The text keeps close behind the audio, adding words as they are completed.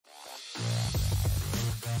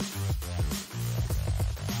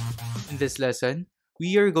this lesson,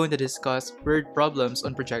 we are going to discuss word problems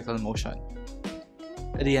on projectile motion.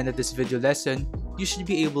 At the end of this video lesson, you should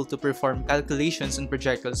be able to perform calculations on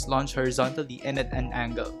projectiles launched horizontally and at an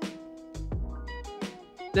angle.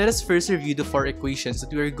 Let us first review the four equations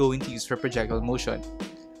that we are going to use for projectile motion.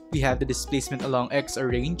 We have the displacement along x or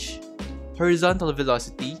range, horizontal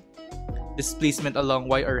velocity, displacement along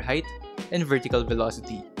y or height, and vertical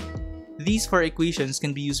velocity. These four equations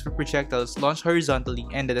can be used for projectiles launched horizontally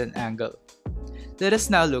and at an angle. Let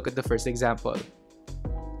us now look at the first example.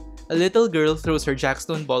 A little girl throws her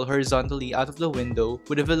jackstone ball horizontally out of the window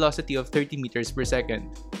with a velocity of 30 meters per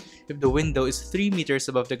second. If the window is 3 meters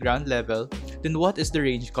above the ground level, then what is the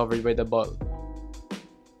range covered by the ball?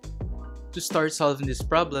 To start solving this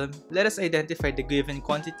problem, let us identify the given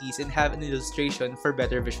quantities and have an illustration for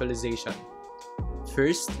better visualization.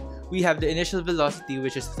 First, we have the initial velocity,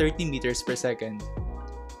 which is 30 meters per second.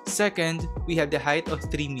 Second, we have the height of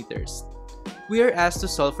 3 meters. We are asked to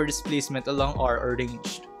solve for displacement along r or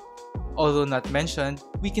range. Although not mentioned,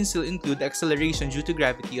 we can still include acceleration due to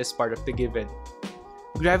gravity as part of the given.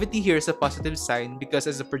 Gravity here is a positive sign because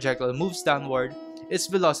as the projectile moves downward, its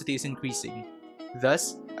velocity is increasing,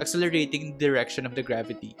 thus accelerating in the direction of the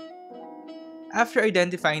gravity. After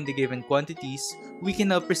identifying the given quantities, we can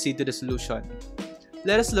now proceed to the solution.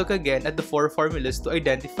 Let us look again at the four formulas to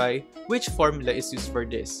identify which formula is used for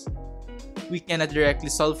this. We cannot directly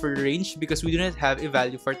solve for the range because we do not have a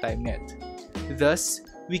value for time yet. Thus,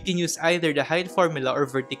 we can use either the height formula or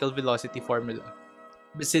vertical velocity formula.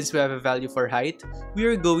 But since we have a value for height, we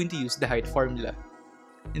are going to use the height formula.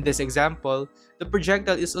 In this example, the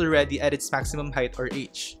projectile is already at its maximum height or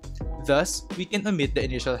h. Thus, we can omit the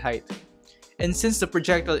initial height. And since the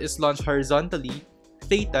projectile is launched horizontally,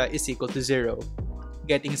 theta is equal to 0.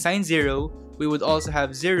 Getting sine 0, we would also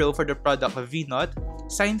have 0 for the product of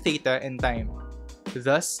v0, sine theta, and time.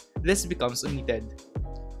 Thus, this becomes omitted.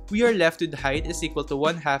 We are left with height is equal to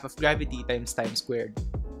 1/2 of gravity times time squared.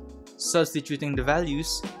 Substituting the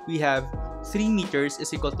values, we have 3 meters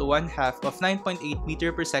is equal to 1/2 of 9.8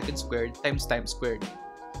 meter per second squared times time squared.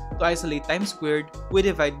 To isolate time squared, we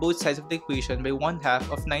divide both sides of the equation by 1/2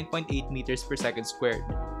 of 9.8 meters per second squared.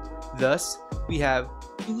 Thus, we have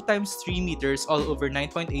 2 times 3 meters all over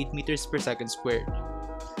 9.8 meters per second squared.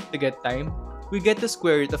 To get time, we get the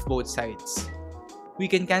square root of both sides. We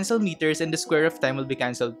can cancel meters and the square of time will be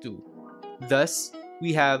cancelled too. Thus,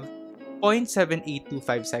 we have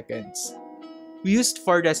 0.7825 seconds. We used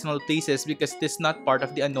 4 decimal places because it is not part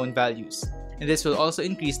of the unknown values, and this will also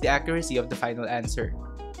increase the accuracy of the final answer.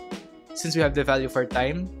 Since we have the value for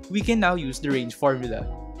time, we can now use the range formula.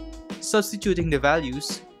 Substituting the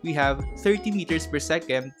values, we have 30 meters per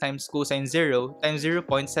second times cosine 0 times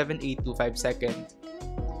 0.7825 seconds.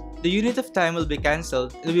 The unit of time will be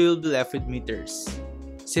cancelled and we will be left with meters.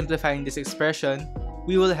 Simplifying this expression,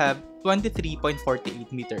 we will have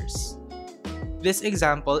 23.48 meters. This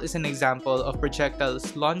example is an example of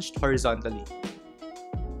projectiles launched horizontally.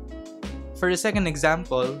 For the second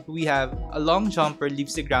example, we have a long jumper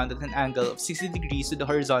leaves the ground at an angle of 60 degrees to the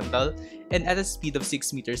horizontal and at a speed of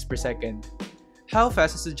 6 meters per second. How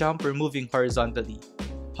fast is the jumper moving horizontally?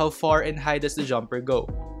 How far and high does the jumper go?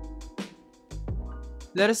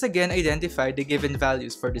 Let us again identify the given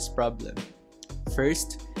values for this problem.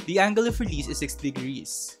 First, the angle of release is 60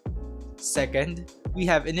 degrees. Second, we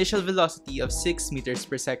have initial velocity of 6 meters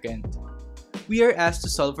per second. We are asked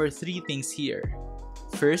to solve for 3 things here.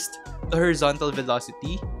 First, the horizontal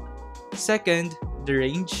velocity. Second, the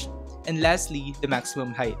range. And lastly, the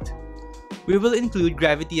maximum height. We will include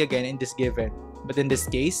gravity again in this given, but in this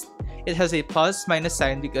case, it has a plus-minus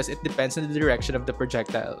sign because it depends on the direction of the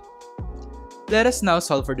projectile. Let us now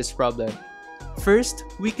solve for this problem. First,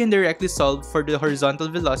 we can directly solve for the horizontal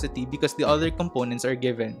velocity because the other components are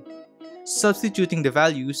given. Substituting the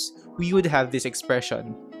values, we would have this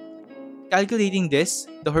expression. Calculating this,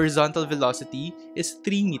 the horizontal velocity is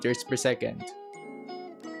 3 meters per second.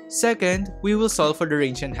 Second, we will solve for the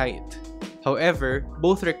range and height. However,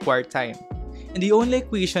 both require time. And the only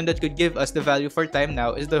equation that could give us the value for time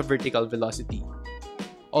now is the vertical velocity.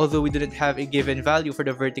 Although we didn't have a given value for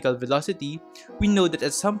the vertical velocity, we know that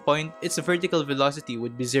at some point, its vertical velocity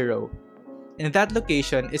would be 0. And that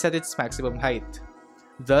location is at its maximum height.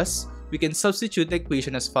 Thus, we can substitute the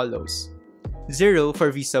equation as follows. 0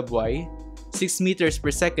 for v sub y, 6 meters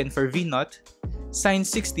per second for v0, sine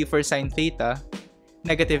 60 for sine theta,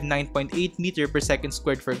 negative 9.8 meter per second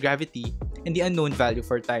squared for gravity, and the unknown value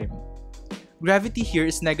for time. Gravity here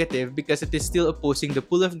is negative because it is still opposing the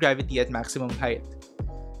pull of gravity at maximum height.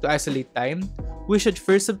 To isolate time, we should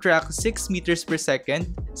first subtract 6 meters per second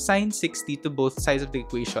sine 60 to both sides of the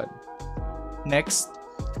equation. Next,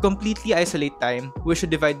 To completely isolate time, we should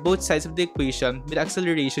divide both sides of the equation with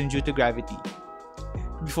acceleration due to gravity.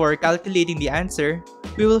 Before calculating the answer,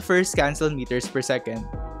 we will first cancel meters per second.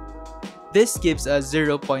 This gives us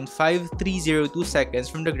 0.5302 seconds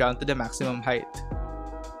from the ground to the maximum height.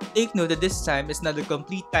 Take note that this time is not the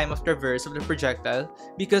complete time of traverse of the projectile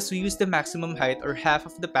because we use the maximum height or half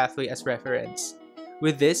of the pathway as reference.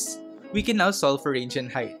 With this, we can now solve for range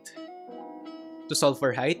and height. To solve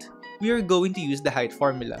for height, we are going to use the height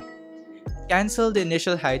formula. Cancel the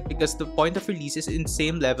initial height because the point of release is in the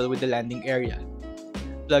same level with the landing area.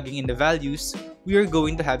 Plugging in the values, we are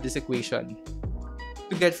going to have this equation.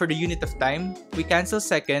 To get for the unit of time, we cancel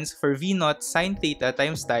seconds for v0 sine theta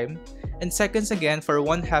times time, and seconds again for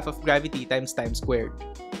 1/2 of gravity times time squared.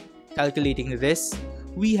 Calculating this,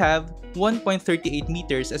 we have 1.38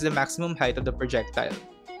 meters as the maximum height of the projectile.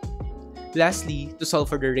 Lastly, to solve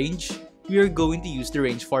for the range, we are going to use the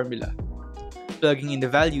range formula. Plugging in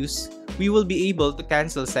the values, we will be able to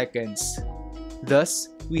cancel seconds.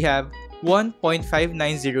 Thus, we have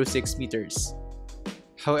 1.5906 meters.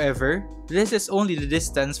 However, this is only the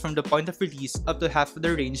distance from the point of release up to half of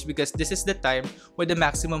the range because this is the time where the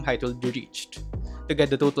maximum height will be reached. To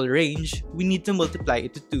get the total range, we need to multiply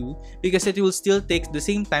it to 2 because it will still take the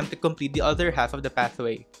same time to complete the other half of the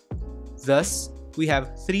pathway. Thus, we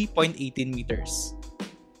have 3.18 meters.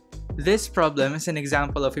 This problem is an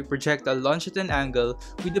example of a projectile launched at an angle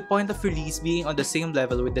with the point of release being on the same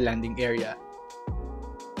level with the landing area.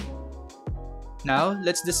 Now,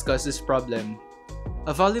 let's discuss this problem.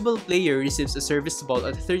 A volleyball player receives a service ball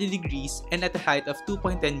at 30 degrees and at a height of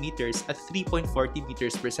 2.10 meters at 3.40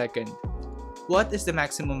 meters per second. What is the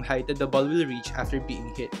maximum height that the ball will reach after being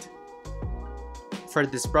hit? For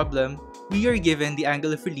this problem, we are given the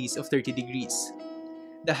angle of release of 30 degrees.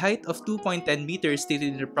 The height of 2.10 meters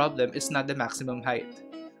stated in the problem is not the maximum height.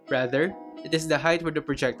 Rather, it is the height where the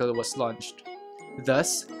projectile was launched.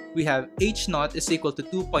 Thus, we have h0 is equal to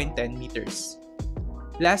 2.10 meters.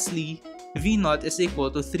 Lastly, v0 is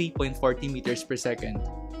equal to 3.40 meters per second.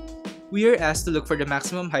 We are asked to look for the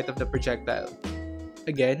maximum height of the projectile.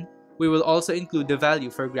 Again, we will also include the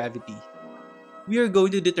value for gravity. We are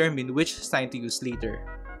going to determine which sign to use later.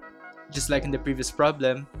 Just like in the previous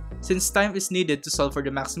problem, since time is needed to solve for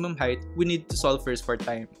the maximum height, we need to solve first for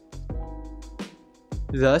time.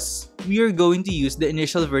 Thus, we are going to use the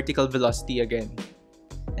initial vertical velocity again.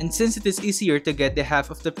 And since it is easier to get the half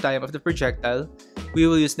of the time of the projectile, we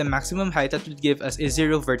will use the maximum height that would give us a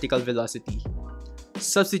 0 vertical velocity.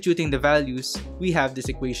 Substituting the values, we have this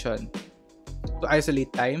equation. To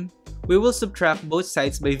isolate time, we will subtract both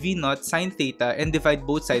sides by v0 sine theta and divide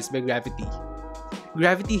both sides by gravity.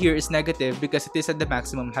 Gravity here is negative because it is at the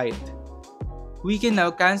maximum height. We can now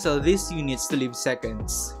cancel these units to leave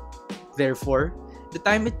seconds. Therefore, the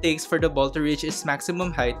time it takes for the ball to reach its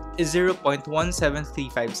maximum height is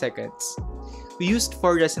 0.1735 seconds. We used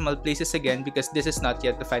 4 decimal places again because this is not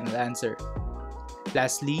yet the final answer.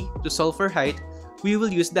 Lastly, to solve for height, we will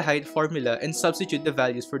use the height formula and substitute the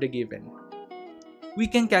values for the given. We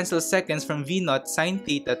can cancel seconds from v0 sine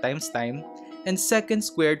theta times time and seconds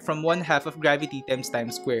squared from 1/2 of gravity times time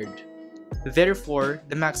squared. Therefore,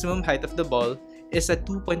 the maximum height of the ball is at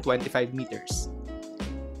 2.25 meters.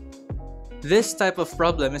 This type of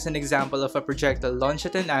problem is an example of a projectile launched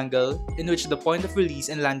at an angle in which the point of release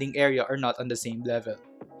and landing area are not on the same level.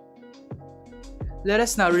 Let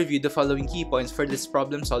us now review the following key points for this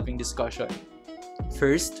problem-solving discussion.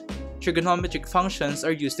 First, trigonometric functions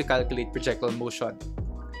are used to calculate projectile motion.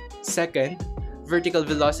 Second, vertical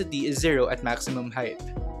velocity is 0 at maximum height.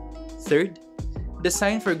 Third, the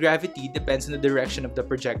sign for gravity depends on the direction of the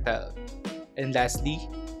projectile. And lastly,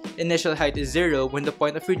 initial height is 0 when the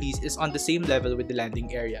point of release is on the same level with the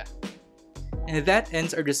landing area. And that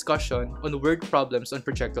ends our discussion on word problems on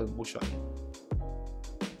projectile motion.